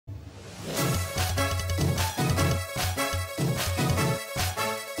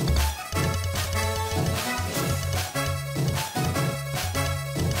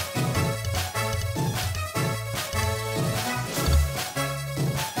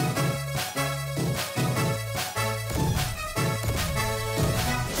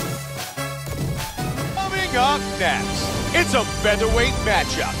up next, it's a featherweight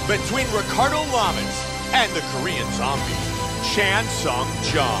matchup between Ricardo Lamas and the Korean Zombie, JUNG.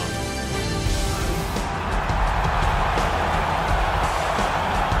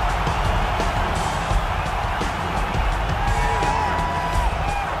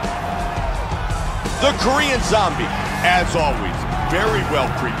 The Korean Zombie, as always, very well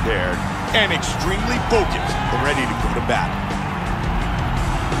prepared and extremely focused and ready to go to battle.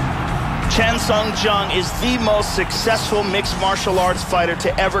 JUNG is the most successful mixed martial arts fighter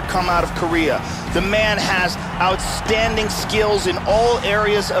to ever come out of Korea. The man has outstanding skills in all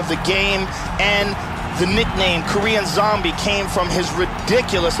areas of the game, and the nickname Korean Zombie came from his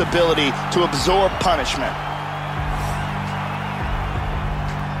ridiculous ability to absorb punishment.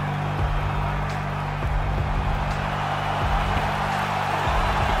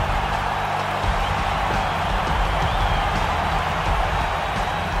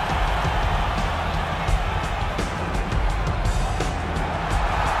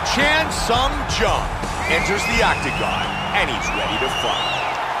 JUNG enters the octagon, and he's ready to fight.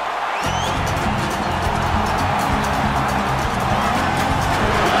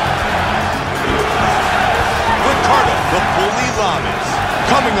 Ricardo, the Bully Lamas,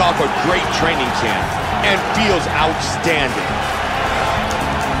 coming off a great training camp and feels outstanding.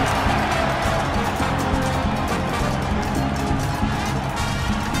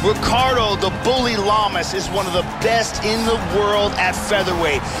 Ricardo, the Bully Lamas, is one of the best in the world at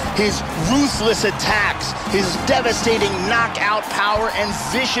featherweight. His ruthless attacks, his devastating knockout power, and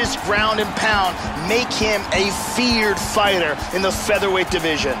vicious ground and pound make him a feared fighter in the featherweight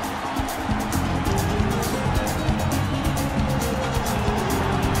division.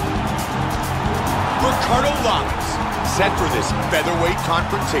 Ricardo Lamas, set for this featherweight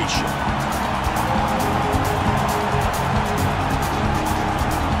confrontation.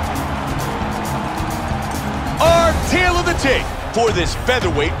 Our tale of the tape for this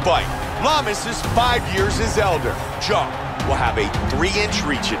featherweight fight. Lamas is 5 years his elder. JUNG will have a 3-inch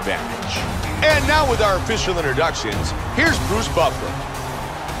reach advantage. And now with our official introductions, here's Bruce Buffer.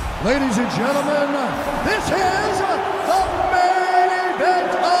 Ladies and gentlemen, this is the main event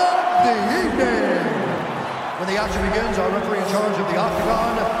of the evening. When the action begins, our referee in charge of the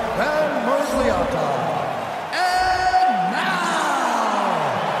octagon, Ben Mersliotta. And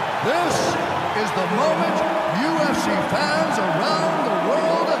now, this is the moment UFC fans around the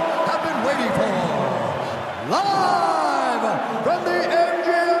world have been waiting for. Live from the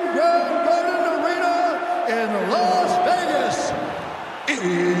MGM Grand Garden Arena in Las Vegas,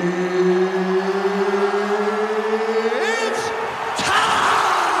 it's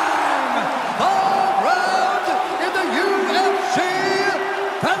time! The round in the UFC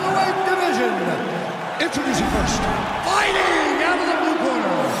featherweight division. Introducing first, fighting out of the blue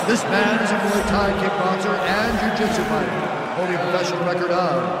corner. This man is a Muay Thai kickboxer and jiu-jitsu fighter, holding a professional record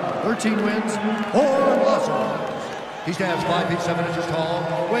of 13 wins, 4 losses. He stands 5 feet 7 inches tall,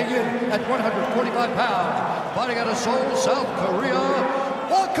 weighing in at 145 pounds, fighting out of Seoul, South Korea,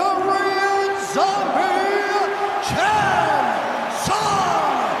 the Korean Zombie, JUNG!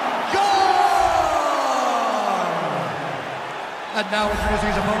 And now introducing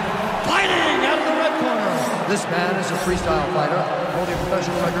his opponent, fighting out of the red corner. This man is a freestyle fighter, holding a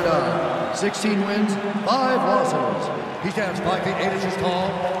professional record of 16 wins, 5 losses. He stands 5 feet 8 inches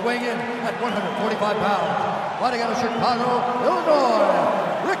tall, weighing in at 145 pounds, fighting out of Chicago,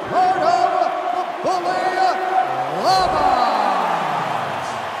 Illinois, Ricardo the Bully Lamas.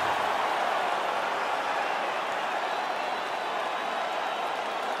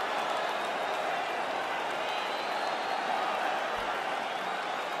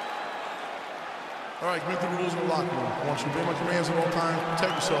 All right, commit to the rules in the locker room. I want you to obey my commands at all times,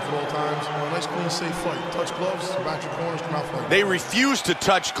 protect yourself at all times. Nice, clean, safe fight. Touch gloves, back your corners, come out fight. They refused to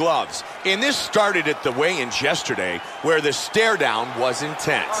touch gloves, and this started at the weigh-ins yesterday, where the stare-down was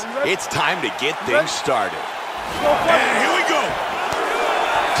intense. It's time to get things started. And here we go.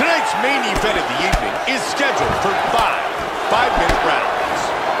 Tonight's main event of the evening is scheduled for 5-minute rounds.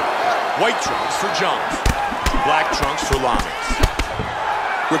 White trunks for JUNG, black trunks for Lamas.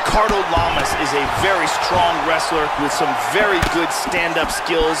 Ricardo Lamas is a very strong wrestler with some very good stand-up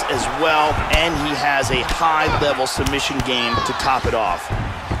skills as well, and he has a high-level submission game to top it off.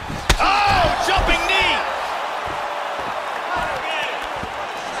 Oh, jumping knee!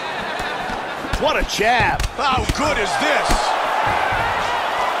 What a jab! How good is this?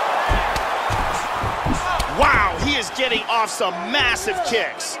 Wow, he is getting off some massive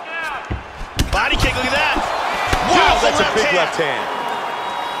kicks. Body kick, look at that! Wow, that's a big left hand.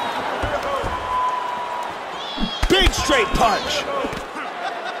 Big straight punch.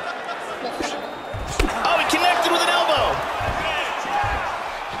 Oh, he connected with an elbow.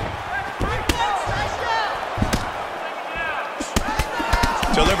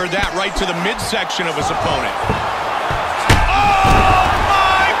 Delivered that right to the midsection of his opponent. Oh,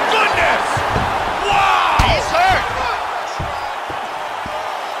 my goodness! Wow! He's hurt.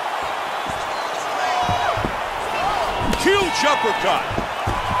 Huge uppercut.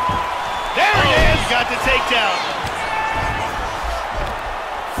 There it is! He got the takedown.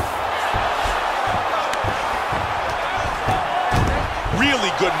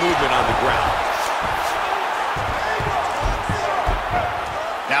 Really good movement on the ground.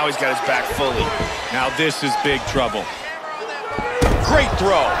 Now he's got his back fully. Now this is big trouble. Great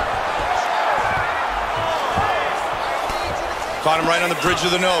throw. Caught him right on the bridge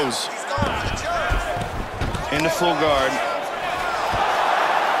of the nose. Into full guard.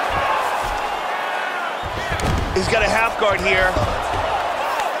 He's got a half guard here.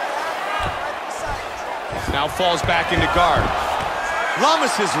 Now falls back into guard.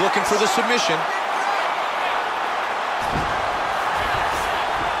 Lamas is looking for the submission.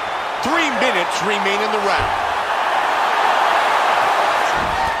 3 minutes remain in the round.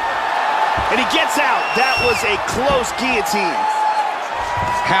 And he gets out. That was a close guillotine.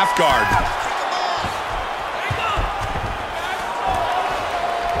 Half guard.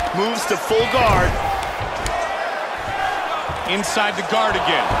 Moves to full guard. Inside the guard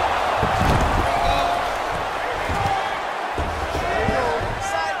again.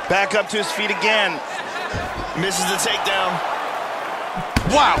 Back up to his feet again. Misses the takedown.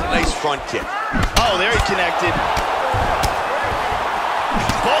 Wow, nice front kick. Oh, there he connected.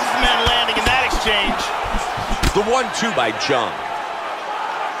 Both men landing in that exchange. The 1-2 by JUNG.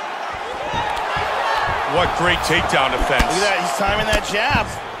 What great takedown defense. Look at that, he's timing that jab.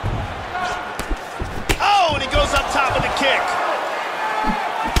 Oh, and he goes up top with the kick.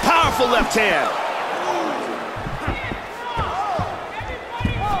 Powerful left hand.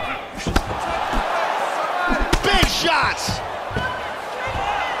 Big shots.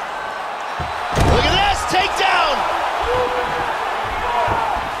 Look at this, takedown.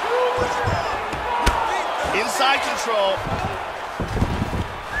 Inside control.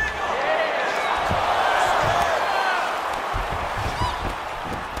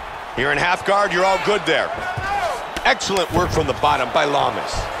 You're in half guard, you're all good there. Excellent work from the bottom by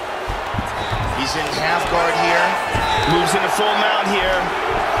Lamas. He's in half guard here. Moves into full mount here.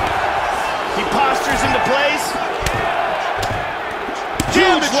 He postures into place.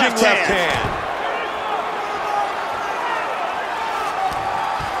 Huge left hand.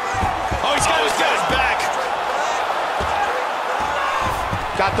 Oh, he's got his back.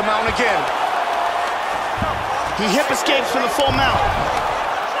 Got the mount again. He hip escapes from the full mount.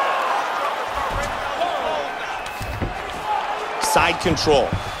 Side control.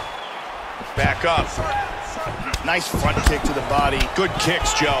 Back up. Nice front kick to the body. Good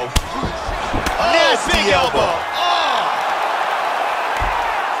kicks, Joe. Oh, Nasty big elbow. Oh.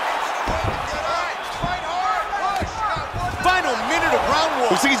 Final minute of round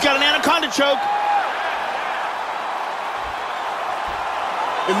 1. Looks like he's got an anaconda choke.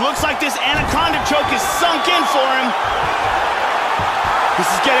 It looks like this anaconda choke is sunk in for him. This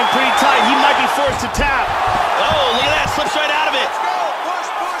is getting pretty tight. He might be forced to tap. Oh, look at that. Slips right out of it. Let's go. Push,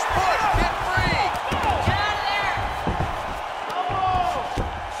 push, push. Get free. Get out of there.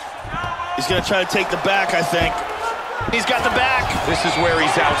 He's going to try to take the back, I think. He's got the back. This is where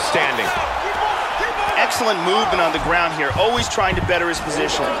he's outstanding. Excellent movement on the ground here. Always trying to better his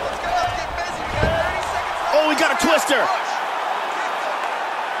position. Oh, we got a twister.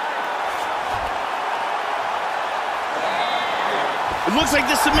 It looks like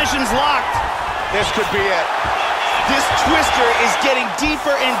this submission's locked. This could be it. This twister is getting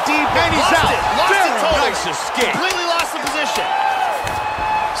deeper and deeper. And he's Lost out. it. Lost it totally. Nice escape. Completely lost the position.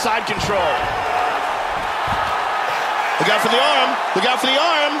 Side control. Look out for the arm. Look out for the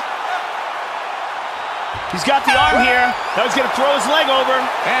arm. He's got the arm here. Now he's going to throw his leg over.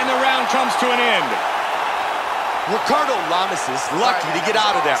 And the round comes to an end. Ricardo Lamas is lucky to get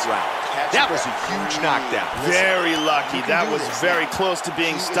out of that round. That was a huge knockdown. Very lucky. That was very close to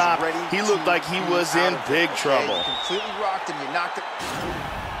being stopped. He looked like he was in big trouble. Completely rocked him. You knocked it.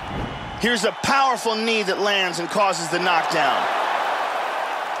 Here's a powerful knee that lands and causes the knockdown.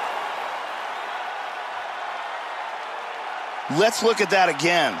 Let's look at that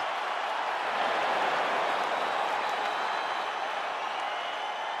again.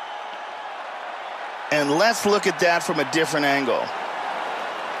 And let's look at that from a different angle.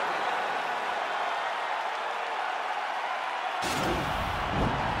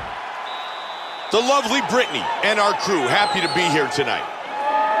 The lovely Brittany and our crew happy to be here tonight.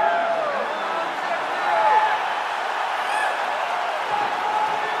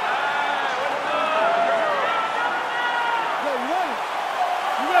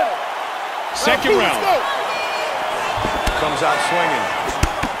 Second round. Comes out swinging.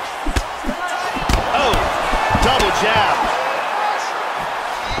 Oh, double jab.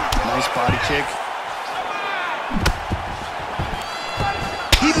 Nice body kick.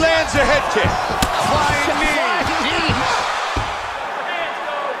 He lands a head kick. Flying knee.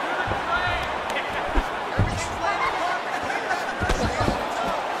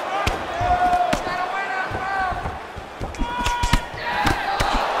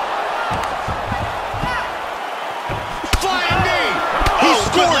 Flying knee. He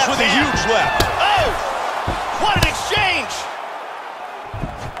scores with a huge left. Oh, what an exchange.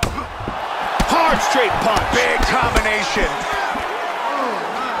 Hard straight punch. Big combination.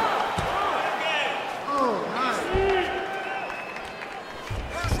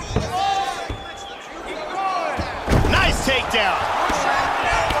 Nice takedown.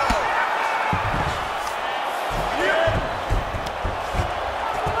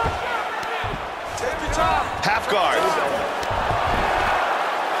 Half guard.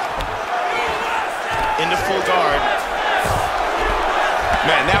 Into full guard.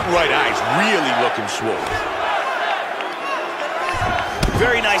 Man, that right eye's really looking swollen.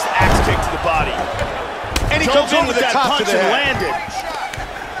 Very nice axe kick to the body. And he Dove comes in with the that top punch to the and head. landed.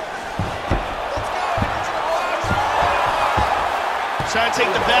 Trying to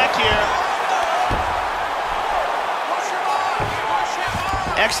take the back here.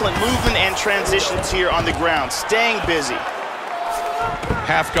 Excellent movement and transitions here on the ground. Staying busy.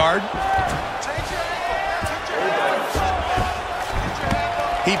 Half guard.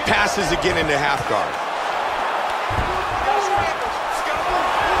 He passes again into half guard.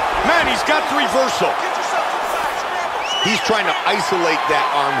 Man, he's got the reversal. He's trying to isolate that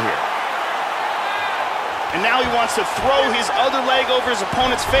arm here. And now he wants to throw his other leg over his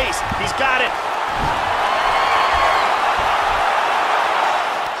opponent's face. He's got it.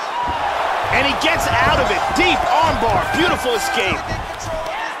 And he gets out of it. Deep armbar. Beautiful escape.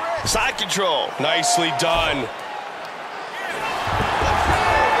 Side control. Nicely done.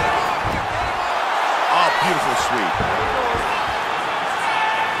 Oh, beautiful sweep.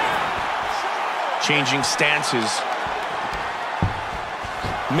 Changing stances.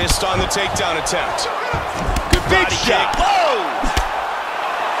 Missed on the takedown attempt. Good Big body shot. kick. Whoa!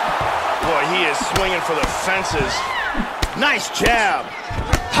 Boy, he is swinging for the fences. Nice jab.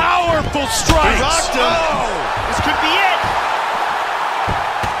 Powerful strikes. He rocked him. Oh. This could be it.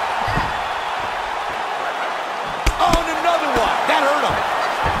 Oh, and another one. That hurt him.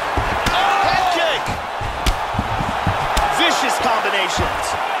 Oh. Head kick. Vicious combinations.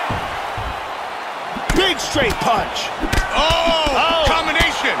 Big straight punch. Oh,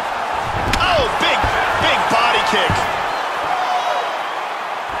 combination. Oh, big body kick.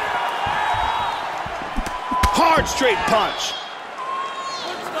 Hard straight punch.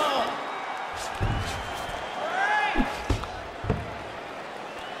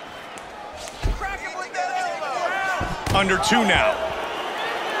 Under two now.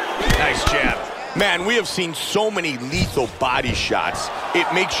 Nice jab. Man, we have seen so many lethal body shots. It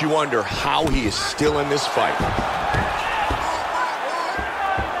makes you wonder how he is still in this fight.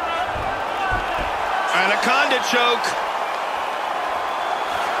 Anaconda choke.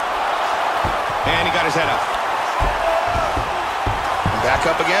 And he got his head up. Back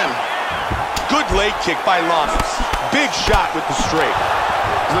up again. Good leg kick by Lamas. Big shot with the straight.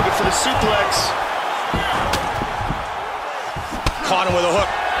 Looking for the suplex. Caught him with a hook.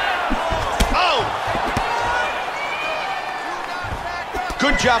 Oh!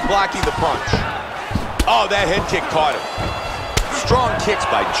 Good job blocking the punch. Oh, that head kick caught him. Strong kicks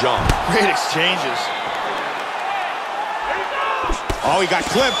by JUNG. Great exchanges. Oh, he got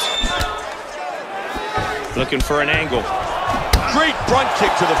clipped. Looking for an angle. Great front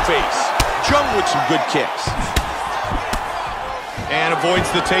kick to the face. JUNG with some good kicks. And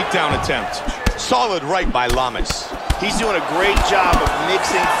avoids the takedown attempt. Solid right by Lamas. He's doing a great job of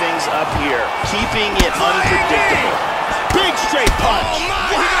mixing things up here, keeping it unpredictable. Big straight punch. Oh,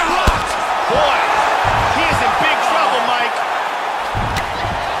 my, he got rocked. Boy, he is in big trouble, Mike.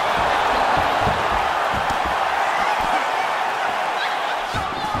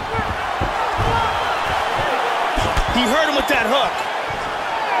 He hurt him with that hook.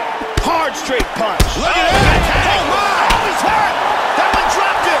 Hard straight punch. Look at that. Oh, my. Oh, he's hurt. That one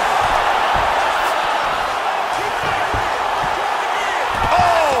dropped him.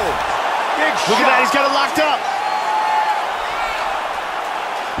 Look at that, he's got it locked up.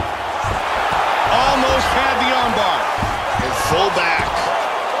 Almost had the armbar. And full back.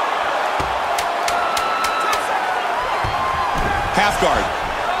 Half guard.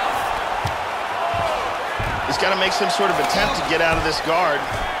 He's got to make some sort of attempt to get out of this guard.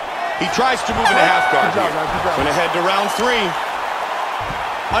 He tries to move into half guard here. Gonna head to round 3.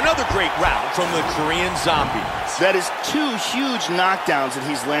 Another great round from the Korean Zombie. That is 2 huge knockdowns that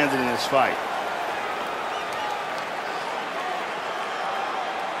he's landed in this fight.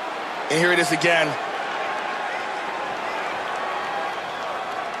 And here it is again.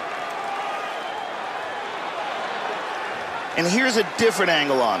 And here's a different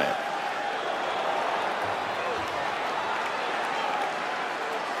angle on it.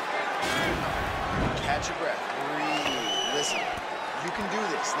 Catch your breath. Breathe. Listen. You can do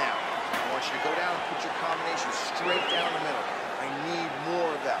this now. I want you to go down and put your combination straight down the middle. I need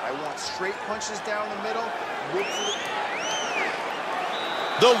more of that. I want straight punches down the middle. Whip to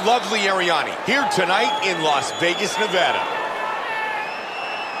The lovely Ariani here tonight in Las Vegas, Nevada.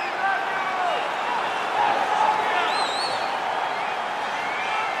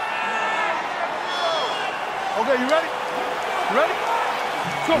 Okay, you ready? You ready?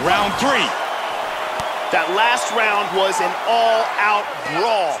 Go. Round 3. That last round was an all-out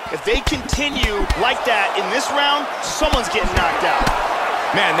brawl. If they continue like that in this round, someone's getting knocked out.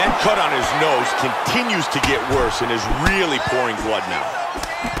 Man, that cut on his nose continues to get worse and is really pouring blood now.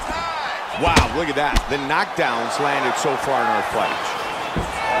 Wow, look at that. The knockdowns landed so far in our fight.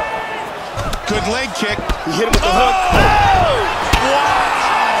 Good leg kick. He hit him with the hook. Oh! Wow!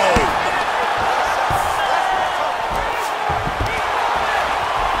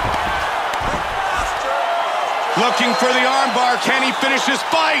 Looking for the armbar. Can he finish this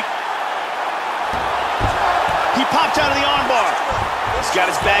fight? He popped out of the armbar. He's got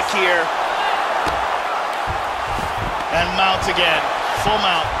his back here. And mounts again. Full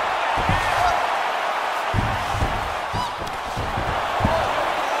mount.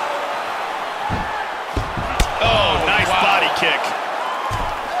 Oh, nice body kick.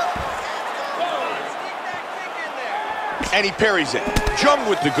 And he parries it. Jung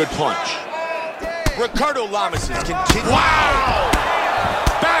with the good punch. Ricardo Lamas is continuing. Wow!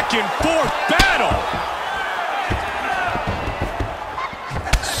 Back and forth battle.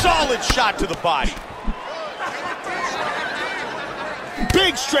 Solid shot to the body.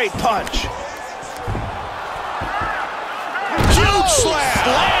 Big straight punch. Huge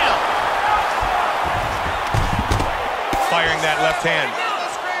slam. Firing that left hand.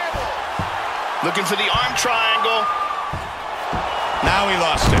 Looking for the arm triangle. Now he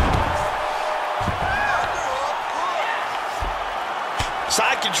lost it.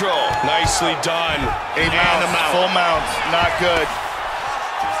 Side control. Nicely done. And a mount. Full mount. Not good.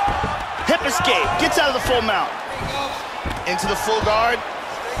 Hip escape. Gets out of the full mount. Into the full guard.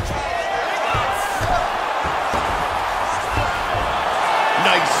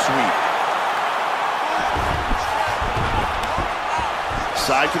 Nice sweep.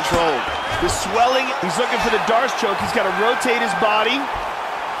 Side control. The swelling. He's looking for the Darce choke. He's got to rotate his body.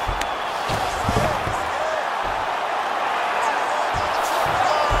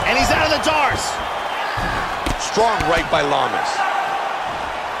 And he's out of the Darce. Strong right by Lamas.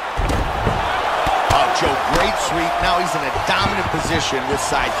 Oh, Joe, great sweep. Now he's in a dominant position with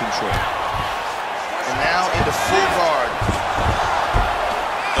side control. And now into full guard.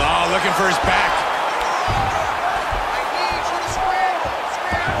 Oh, looking for his back. I need you to scramble.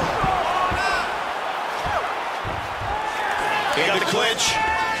 Got the clinch.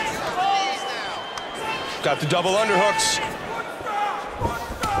 Got the double underhooks.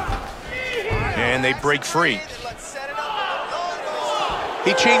 And they break free.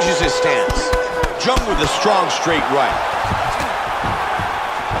 He changes his stance. Jung with a strong straight right.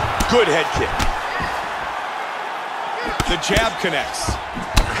 Good head kick. The jab connects.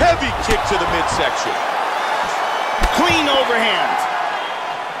 Heavy kick to the midsection. Clean overhand.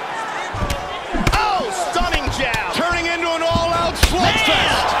 Oh, stunning jab. Turning into an all-out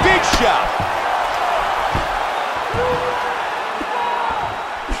slugfest. Big shot.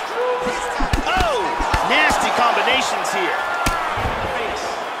 Nasty combinations here.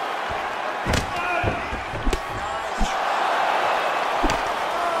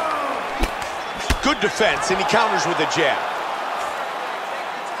 Good defense, and he counters with a jab.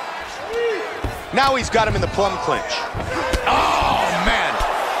 Now he's got him in the plum clinch. Oh, man.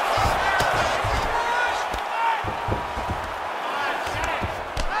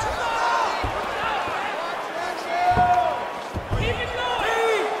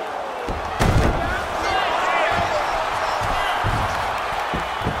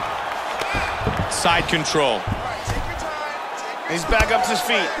 Side control. He's back up to his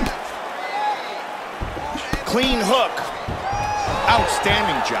feet. Clean hook.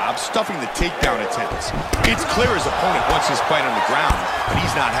 Outstanding job stuffing the takedown attempts. It's clear his opponent wants his fight on the ground, but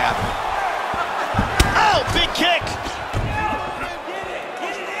he's not having it. Oh, big kick.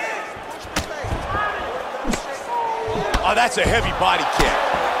 Oh, that's a heavy body kick.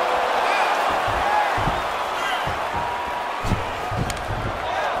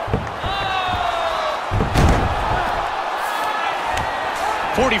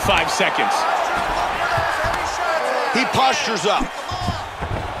 "45 seconds. He postures up.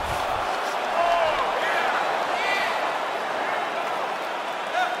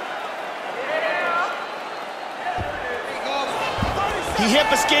 He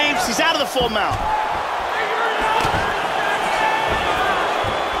hip escapes. He's out of the full mount.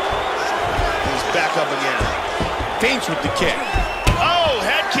 He's back up again. Feints with the kick. Oh,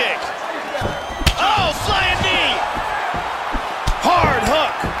 head kick. Oh, flying knee. Hard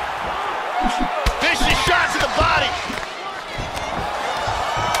hook. Vicious shot to the body.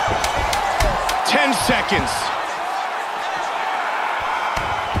 10 seconds.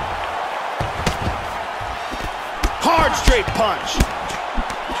 Hard straight punch.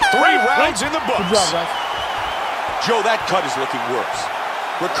 3 rounds in the books. Good job, guys. Joe, that cut is looking worse.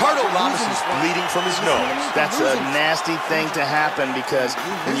 Ricardo Lamas is bleeding from his nose. That's a nasty thing to happen because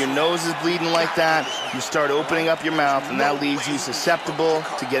when your nose is bleeding like that, you start opening up your mouth and that leaves you susceptible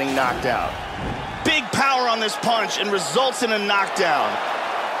to getting knocked out. Big power on this punch and results in a knockdown.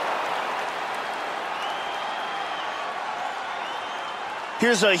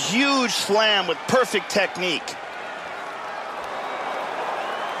 Here's a huge slam with perfect technique.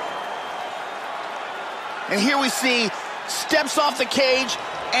 And here we see steps off the cage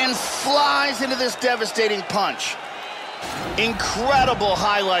and flies into this devastating punch. Incredible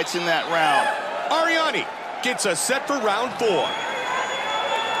highlights in that round. Ariani gets us set for round 4.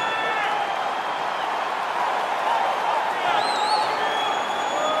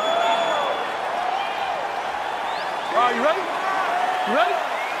 You ready? You ready?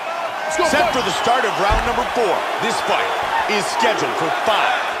 Let's go. Set for the start of round number 4. This fight is scheduled for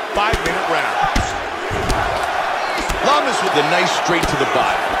 5 5-minute rounds. Lamas with a nice straight to the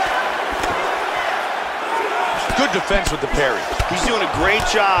body. Good defense with the parry. He's doing a great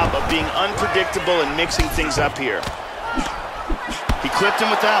job of being unpredictable and mixing things up here. He clipped him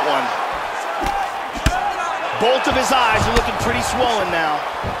with that one. Both of his eyes are looking pretty swollen now.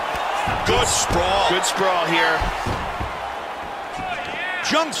 Good sprawl. Good sprawl here.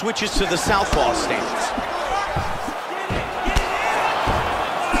 Jung switches to the southpaw stance.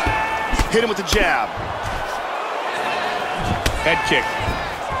 Hit him with the jab. Head kick.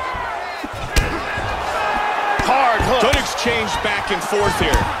 Hard hook. Good exchange back and forth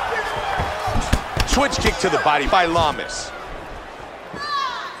here. Switch kick to the body by Lamas.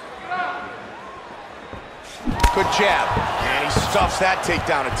 Good jab. And he stuffs that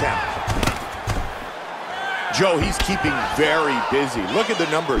takedown attempt. Joe, he's keeping very busy. Look at the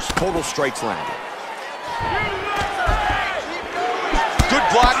numbers. Total strikes landed. Good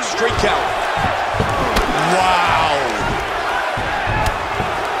block, straight count. Wow.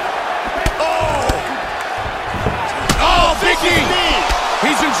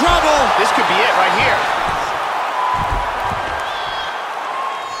 He's in trouble. This could be it right here.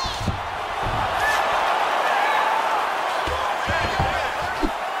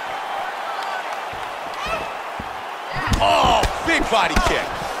 Oh, big body kick.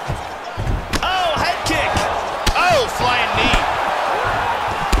 Oh, head kick. Oh, flying knee.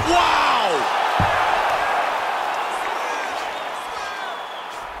 Wow.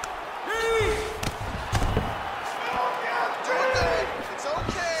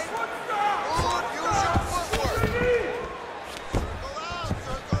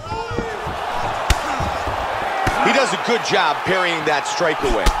 He does a good job parrying that strike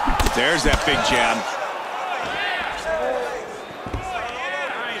away. There's that big jab.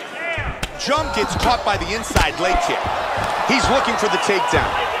 Jung gets caught by the inside leg kick. He's looking for the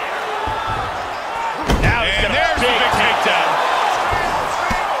takedown. Now he's got There's the big takedown.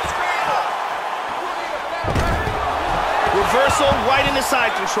 Reversal right into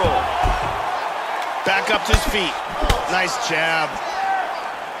side control. Back up to his feet. Nice jab.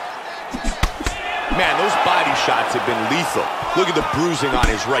 Man, those body shots have been lethal. Look at the bruising on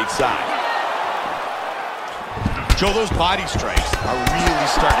his right side. Joe, those body strikes are really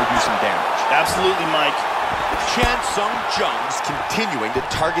starting to do some damage. Absolutely, Mike. Chan Sung Jung's continuing to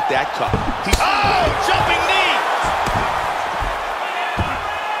target that cup. He's Jumping knee!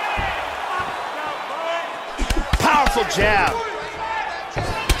 Powerful jab.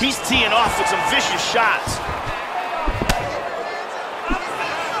 He's teeing off with some vicious shots.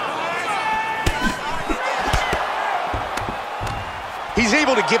 He's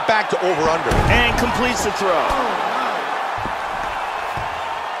able to get back to over-under. And completes the throw.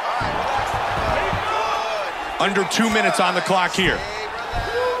 Under 2 minutes on the clock here.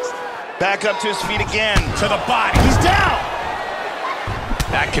 Back up to his feet again. To the body. He's down.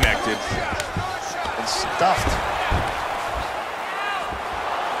 That connected. And stuffed.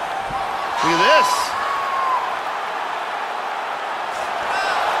 Look at this.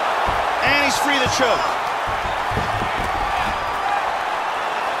 And he's free to choke.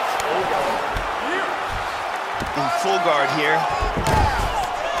 In full guard here.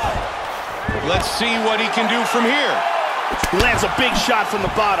 Let's see what he can do from here. He lands a big shot from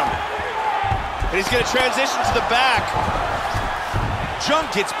the bottom. And he's going to transition to the back. Jung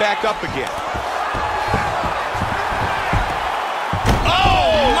gets back up again.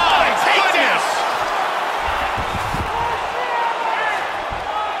 Oh, my goodness!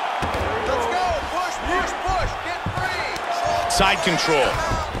 Let's go. Push, push, push. Get free. Side control.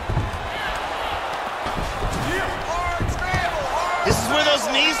 This is where those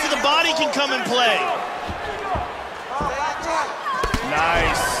knees to the body can come and play.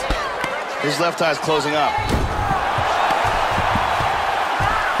 Nice. His left eye's closing up.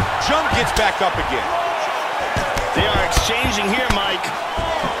 Jung gets back up again. They are exchanging here, Mike.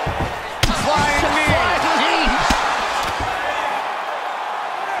 Flying knee.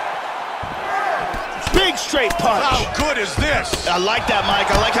 Big straight punch. How good is this? I like that, Mike.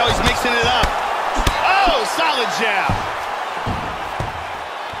 I like how he's mixing it up. Oh, solid jab.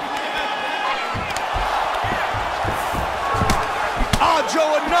 Oh,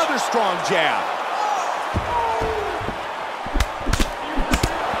 Joe, another strong jab.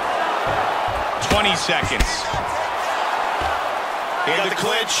 "20 seconds. He got the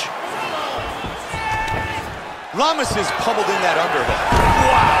clinch. Lamas is pummeled in that underhook.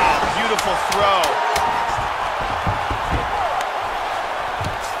 Wow, beautiful throw.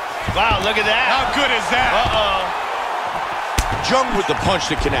 Wow, look at that. How good is that? Uh-oh. Jung with the punch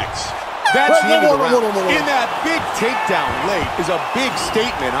that connects. That's the end of the round. In that big takedown late is a big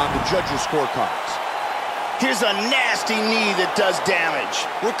statement on the judges' scorecards. Here's a nasty knee that does damage.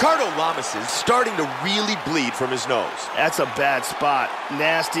 Ricardo Lamas is starting to really bleed from his nose. That's a bad spot.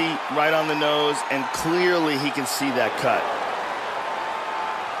 Nasty, right on the nose, and clearly he can see that cut.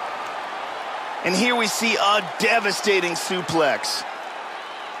 And here we see a devastating suplex.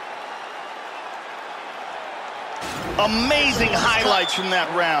 Amazing highlights from that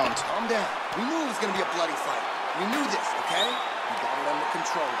round. Calm down. We knew it was going to be a bloody fight. We knew this, okay? You got it under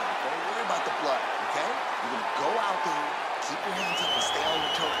control, though. Don't worry about the blood, okay? You're going to go out there, keep your hands up, and stay on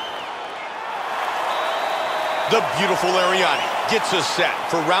your toes. The beautiful Ariani gets us set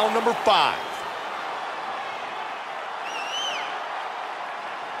for round number 5.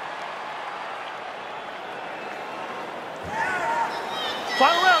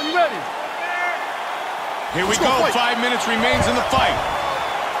 Final round, you ready? Here we go. 5 minutes remains in the fight.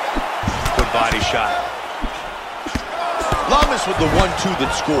 Good body shot. Lamas with the 1-2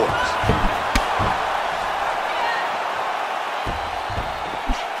 that scores.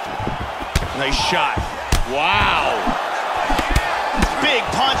 Nice shot. Wow. Big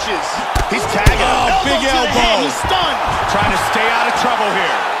punches. He's tagging. Oh, big to the elbow. head. He's stunned. Trying to stay out of trouble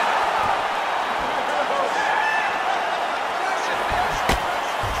here.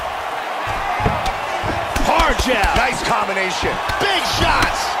 Hard jab. Nice combination. Big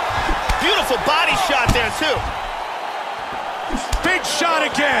shots. Beautiful body shot there, too. Big shot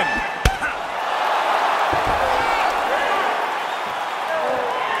again.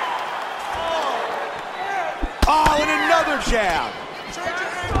 Oh, and another jab.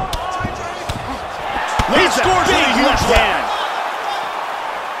 He scores with a huge hand.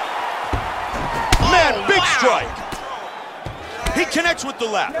 Man, big strike. He connects with the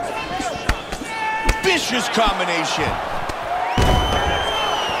left. Vicious combination.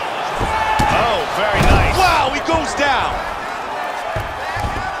 Oh, very nice. Wow, he goes down.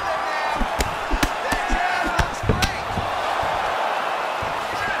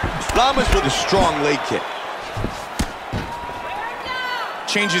 Lamas with a strong leg kick.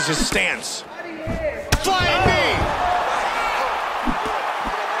 Changes his stance. Flying knee.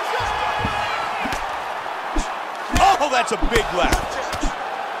 Oh, that's a big left.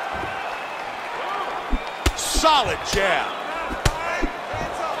 Solid jab.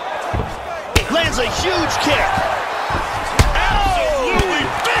 Lands a huge kick. Absolutely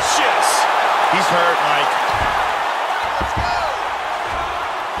vicious. He's hurt, Mike.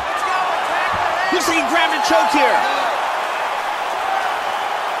 Looks like he grabbed a choke here.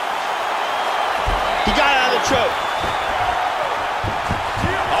 He got out of the choke.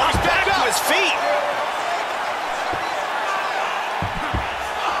 Oh, he's back to his feet.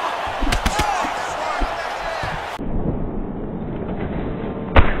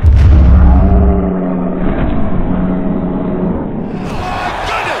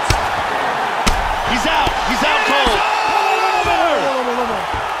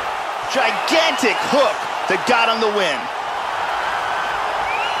 gigantic hook that got him the win.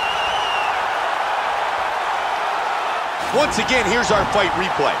 Once again, here's our fight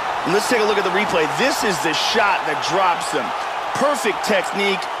replay. Let's take a look at the replay. This is the shot that drops him. Perfect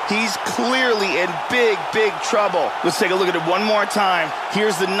technique. He's clearly in big, big trouble. Let's take a look at it one more time.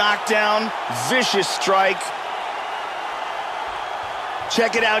 Here's the knockdown. Vicious strike.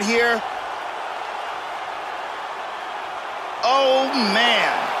 Check it out here. Oh,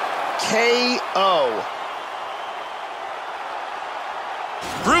 man. KO.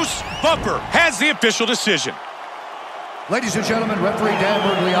 Bruce Buffer has the official decision. Ladies and gentlemen, referee Dan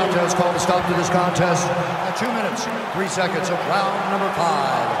Bergliata has called a stop to this contest at 2 minutes, 3 seconds of round number 5.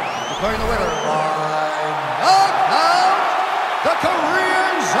 Declaring the winner by knockout, the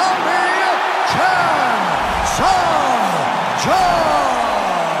Korean Zombie, Chan Sung Jung.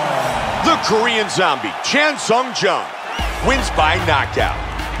 The Korean Zombie, Chan Sung Jung, wins by knockout.